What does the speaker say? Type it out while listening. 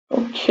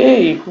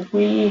Okay,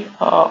 we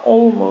are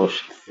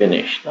almost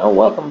finished now.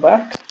 Welcome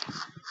back.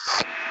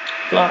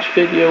 Last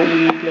video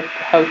we looked at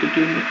how to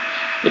do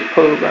the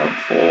program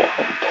for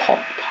our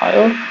top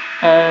tile,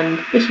 and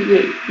this is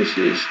it. This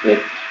is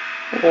it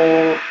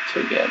all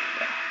together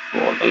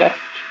for the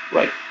left,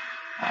 right,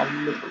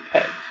 and middle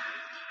pegs.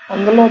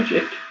 And the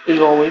logic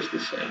is always the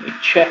same. We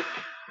check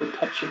we're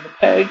touching the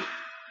peg,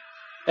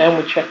 then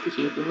we check to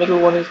see if the middle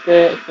one is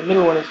there. If the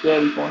middle one is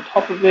there, we go on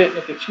top of it.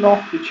 If it's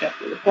not, we check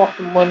where the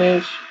bottom one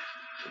is.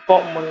 The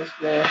bottom one is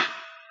there.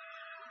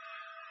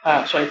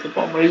 If the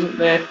bottom one isn't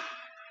there,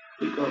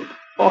 we go to the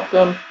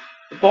bottom.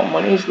 The bottom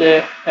one is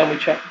there, then we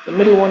check if the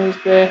middle one is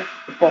there.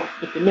 If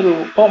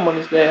the bottom one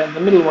is there and the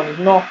middle one is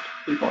not,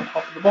 we go on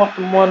top of the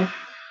bottom one.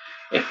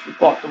 If the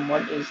bottom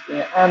one is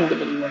there and the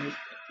middle one is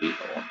there, we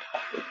go on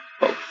top of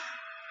both.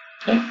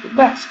 Okay, so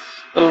that's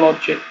the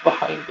logic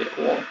behind it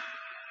all.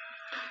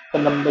 The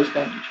numbers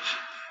then you just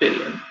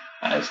fill in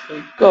as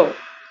they go.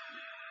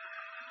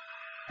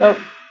 Now,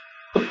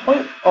 the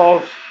point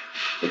of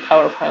the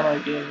Tower of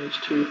Hanoi game is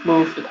to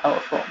move the tower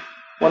from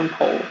one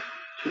pole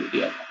to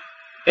the other.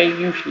 Okay,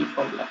 usually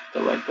from left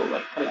to right or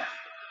right to left.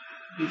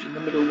 Using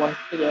the middle one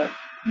as a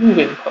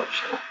moving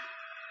post.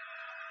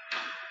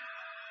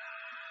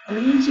 And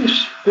the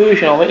easiest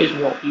version of it is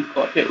what we've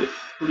got here with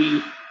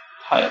 3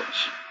 tiles.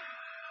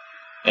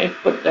 Okay,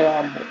 but there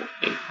are more.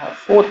 You have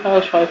 4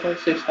 tiles, 5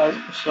 tiles, 6 tiles,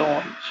 and so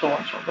on, so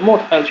on, so on. The more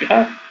tiles you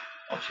have,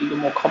 obviously the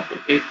more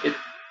complicated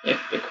it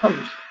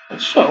becomes.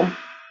 And so,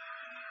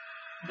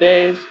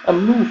 there's a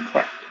move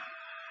tracking.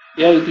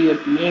 The idea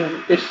being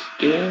that this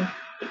game,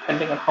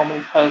 depending on how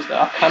many tiles there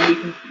are, can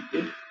be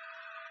completed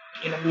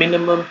in a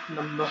minimum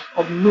number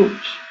of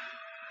moves.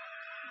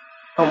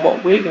 And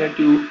what we're going to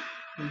do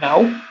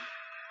now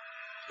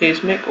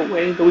is make a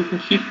way that we can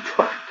keep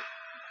track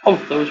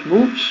of those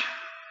moves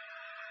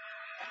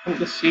and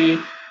to see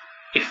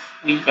if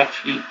we've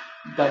actually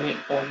done it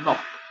or not.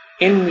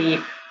 In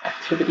the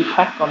activity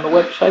pack on the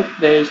website,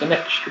 there's an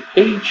extra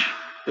page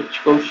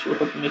which goes through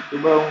how to make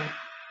your own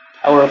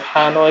Tower of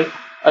Hanoi,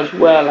 as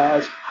well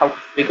as how to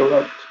figure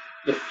out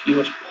the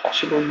fewest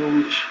possible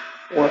moves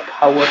for a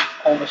tower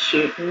of a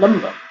certain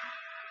number.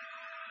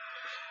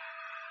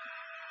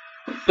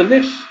 But for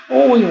this,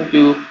 all we can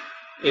do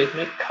is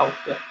make a counter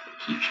that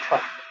keeps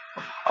track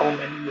of how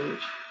many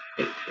moves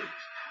it takes.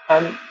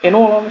 And in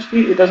all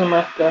honesty, it doesn't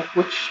matter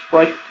which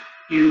sprite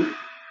you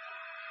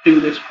do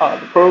this part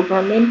of the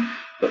program in,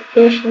 but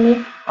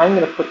personally, I'm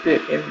going to put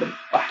it in the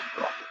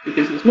backdrop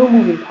because there's no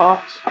moving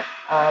parts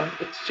and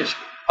it's just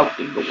out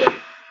in the way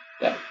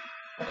there.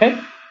 Okay?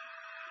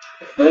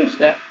 The first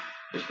step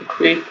is to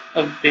create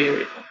a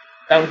variable.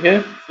 Down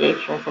here,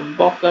 first one from the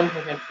bottom,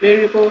 we have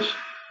variables.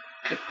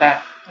 Click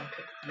that and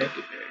click make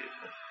a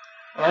variable.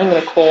 And I'm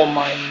going to call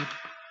mine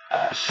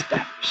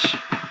steps.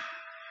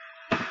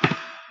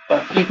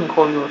 But you can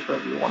call yours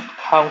whatever you want.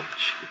 Count,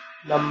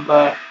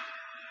 number,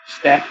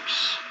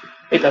 steps.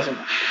 It doesn't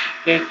matter.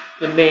 Okay?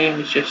 The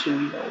name is just so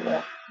we know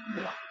what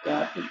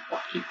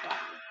keep that.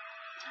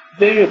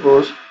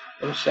 Variables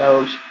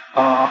themselves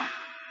are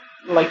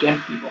like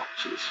empty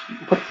boxes. You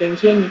can put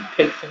things in, you can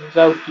take things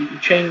out, you can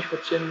change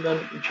what's in them,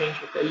 you can change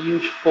what they're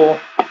used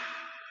for.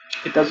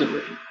 It doesn't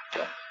really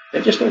matter.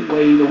 They're just a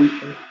way that we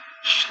can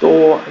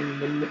store and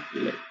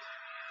manipulate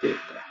data.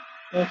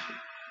 Yes?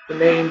 The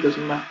name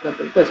doesn't matter,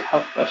 but it does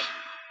help us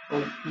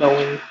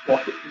knowing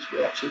what it is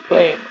we're actually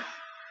playing with.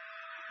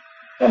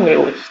 I'm going to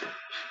go with steps.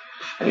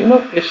 And you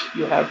notice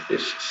you have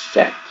this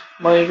set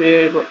my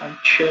variable and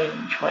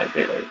change my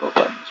variable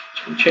buttons,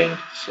 which can change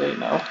to say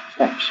now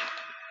steps.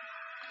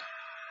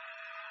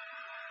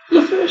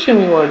 The first thing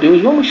we want to do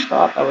is when we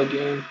start our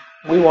game,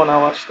 we want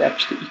our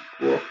steps to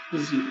equal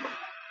 0.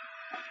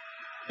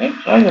 Okay,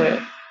 so I'm going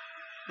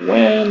to,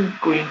 when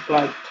green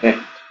flag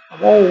clicked,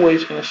 I'm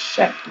always going to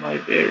set my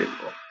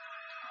variable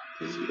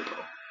to 0.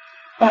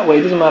 That way,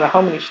 it doesn't matter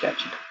how many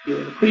steps you took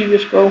during the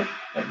previous go,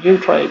 and you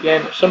try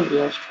again, or somebody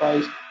else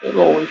tries,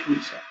 it'll always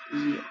reset to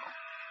 0.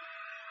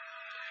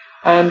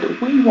 And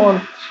we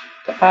want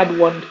to add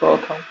 1 to our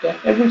counter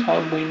every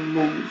time we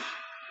move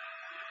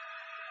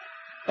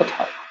a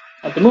tile.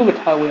 And to move a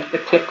tile, we have to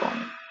click on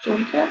it. So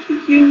we can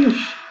actually use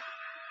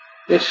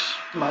this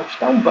mouse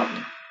down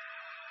button.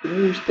 We can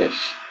use this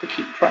to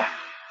keep track.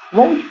 And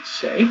what we can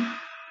say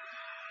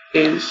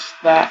is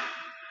that,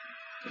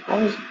 as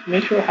long as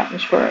make sure it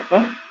happens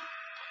forever,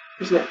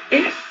 is that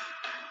if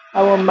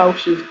our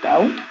mouse is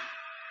down,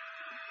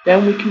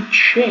 then we can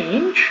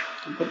change,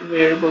 and put the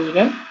variables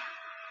again,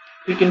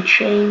 we can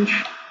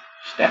change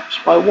steps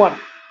by 1.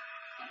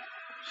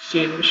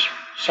 Seems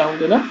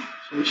sound enough.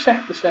 So we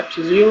set the steps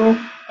to 0,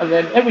 and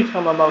then every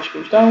time our mouse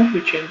goes down,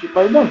 we change it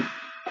by 1.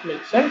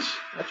 Makes sense?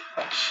 Let's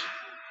press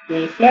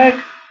green flag,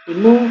 we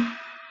move,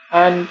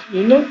 and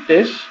you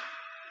notice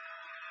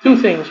 2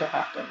 things have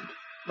happened.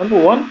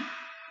 Number 1,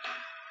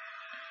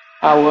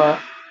 our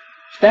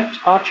steps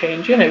are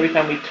changing every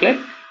time we click,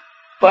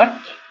 but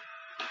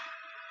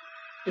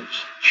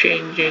it's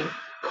changing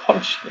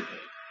constantly.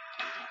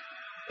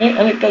 Okay?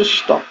 And it does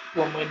stop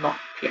when we're not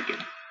clicking.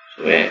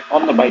 we're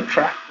on the right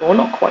track, but we're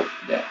not quite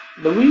there.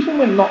 The reason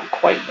we're not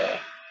quite there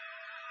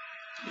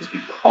is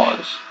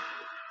because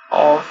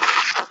of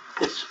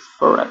this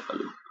forever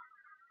loop.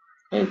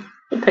 Okay,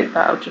 we'll take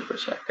that out just for a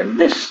second.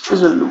 This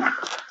is a loop,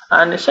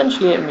 and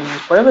essentially it means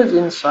whatever's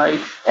inside,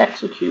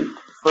 execute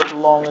for as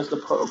long as the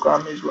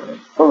program is running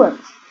forever.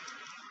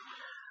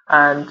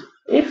 And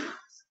if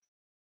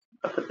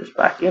I put this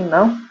back in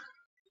now,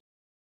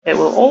 it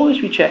will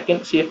always be checking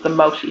to see if the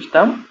mouse is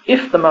down.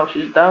 If the mouse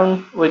is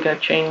down, we're going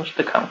to change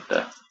the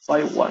counter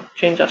by 1,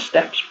 change our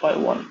steps by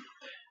 1.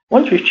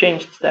 Once we've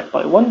changed the step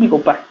by 1, we go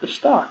back to the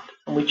start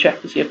and we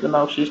check to see if the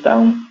mouse is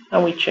down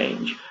and we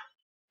change.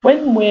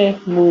 When we're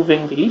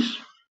moving these,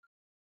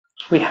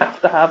 we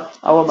have to have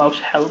our mouse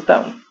held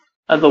down.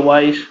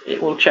 Otherwise, it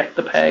will check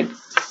the peg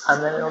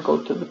and then it'll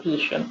go to the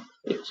position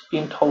it's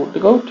been told to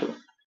go to.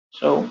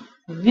 So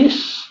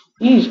these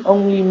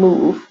only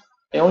move,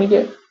 they only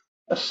get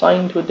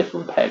assigned to a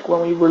different peg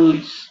when we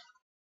release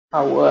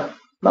our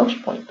mouse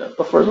pointer.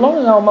 But for as long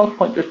as our mouse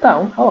pointer is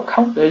down, our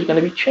counter is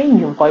going to be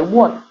changing by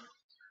 1.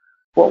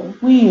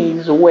 What we need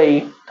is a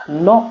way to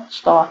not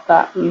start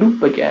that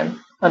loop again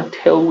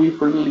until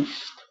we've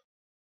released.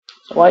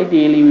 So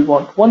ideally we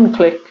want 1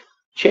 click,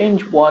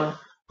 change 1,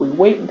 we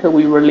wait until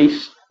we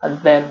release, and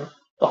then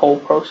the whole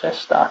process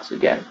starts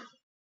again.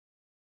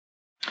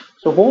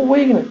 So what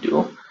we're going to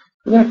do,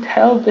 we're going to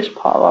tell this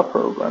part of our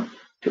program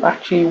to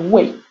actually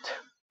wait.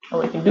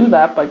 And we can do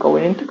that by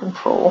going into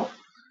control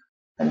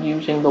and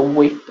using the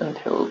wait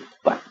until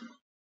button.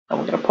 And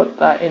we're going to put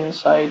that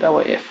inside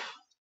our if.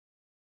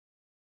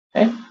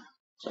 Okay,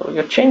 so we're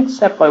going to change the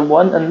step by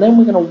 1, and then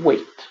we're going to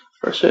wait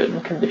for a certain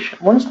condition.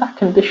 Once that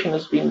condition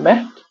has been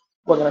met,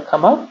 we're going to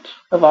come out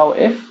of our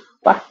if,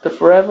 back to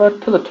forever,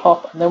 to the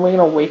top, and then we're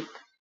going to wait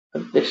for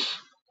this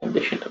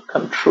condition to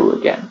come true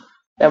again.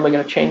 Then we're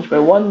going to change by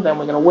 1, then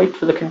we're going to wait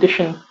for the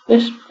condition,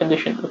 this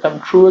condition to become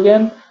true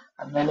again,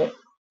 and then it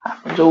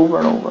happens over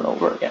and over and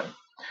over again.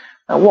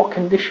 Now what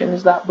condition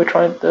is that we're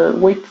trying to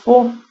wait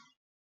for?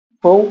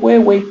 Well, we're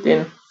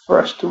waiting for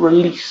us to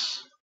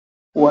release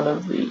one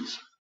of these.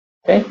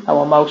 Okay,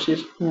 our mouse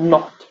is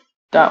not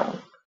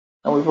down.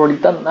 And we've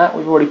already done that,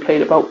 we've already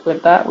played about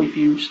with that, we've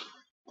used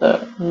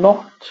the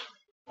not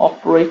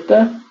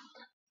operator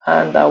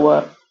and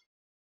our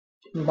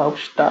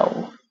mouse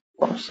down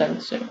from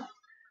sensing.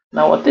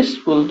 Now what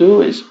this will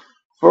do is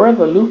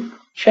forever loop,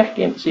 check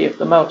in to see if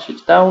the mouse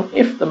is down.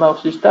 If the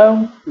mouse is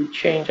down, we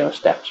change our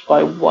steps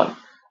by 1.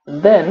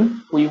 And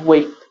then we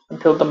wait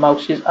until the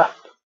mouse is up.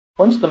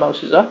 Once the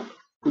mouse is up,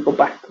 we go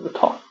back to the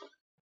top.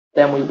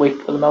 Then we wait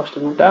for the mouse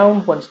to go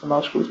down. Once the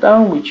mouse goes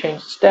down, we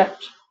change the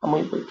steps and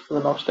we wait for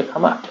the mouse to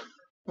come up.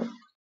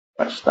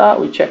 Press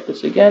start, we check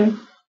this again.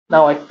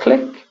 Now I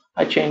click,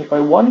 I change by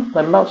 1.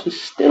 My mouse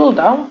is still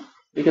down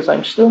because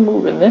I'm still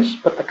moving this,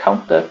 but the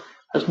counter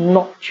has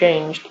not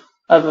changed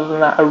other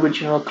than that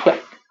original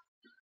click.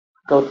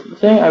 Go to the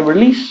thing, I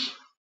release.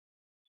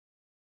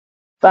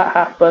 That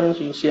happens,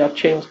 you can see I've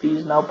changed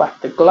these now back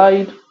to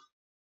glide.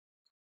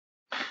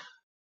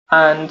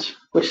 And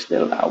we're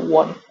still at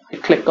 1. I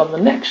click on the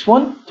next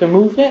one to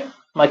move it,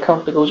 my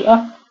counter goes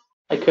up.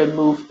 I can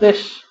move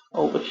this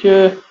over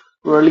here,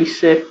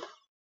 release it,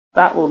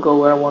 that will go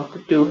where I want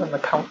to do, and the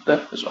counter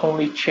has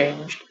only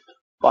changed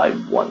by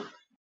 1.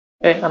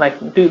 Okay, and I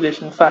can do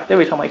this, in fact,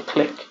 every time I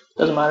click,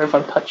 doesn't matter if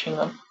I'm touching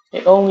them,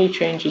 it only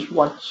changes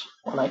once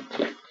when I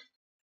click.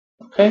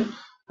 Okay,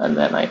 and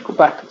then I go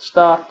back to the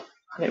start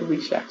and it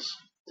resets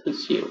to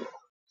 0.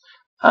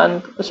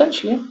 And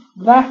essentially,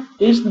 that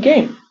is the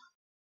game.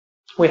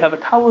 We have a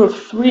tower of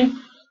 3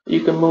 that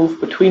you can move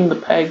between the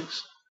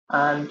pegs,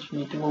 and you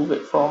need to move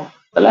it from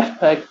the left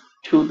peg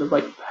to the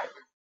right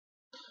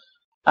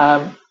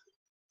peg.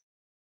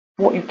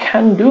 What you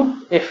can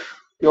do, if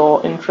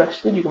you're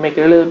interested, you can make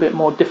it a little bit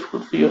more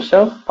difficult for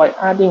yourself by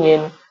adding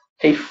in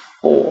a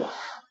 4th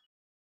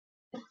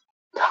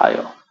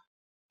tile,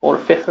 or a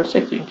 5th or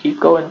 6th. You can keep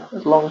going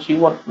as long as you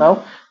want.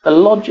 Now, the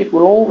logic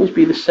will always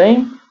be the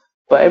same,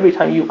 but every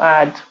time you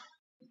add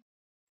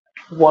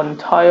 1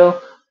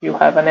 tile, you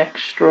have an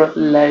extra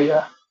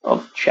layer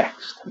of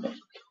checks to make.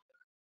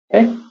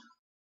 Okay,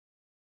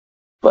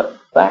 but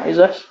that is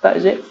us. That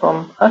is it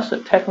from us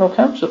at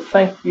TechnoCamp. So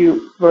thank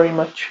you very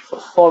much for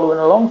following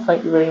along.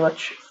 Thank you very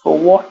much for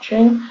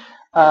watching.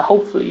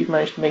 Hopefully you've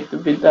managed to make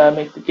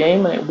the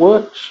game and it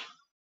works,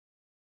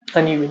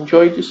 and you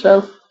enjoyed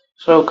yourself.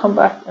 So come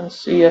back and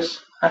see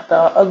us at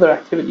our other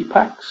activity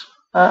packs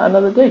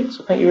another day.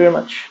 So thank you very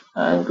much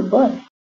and goodbye.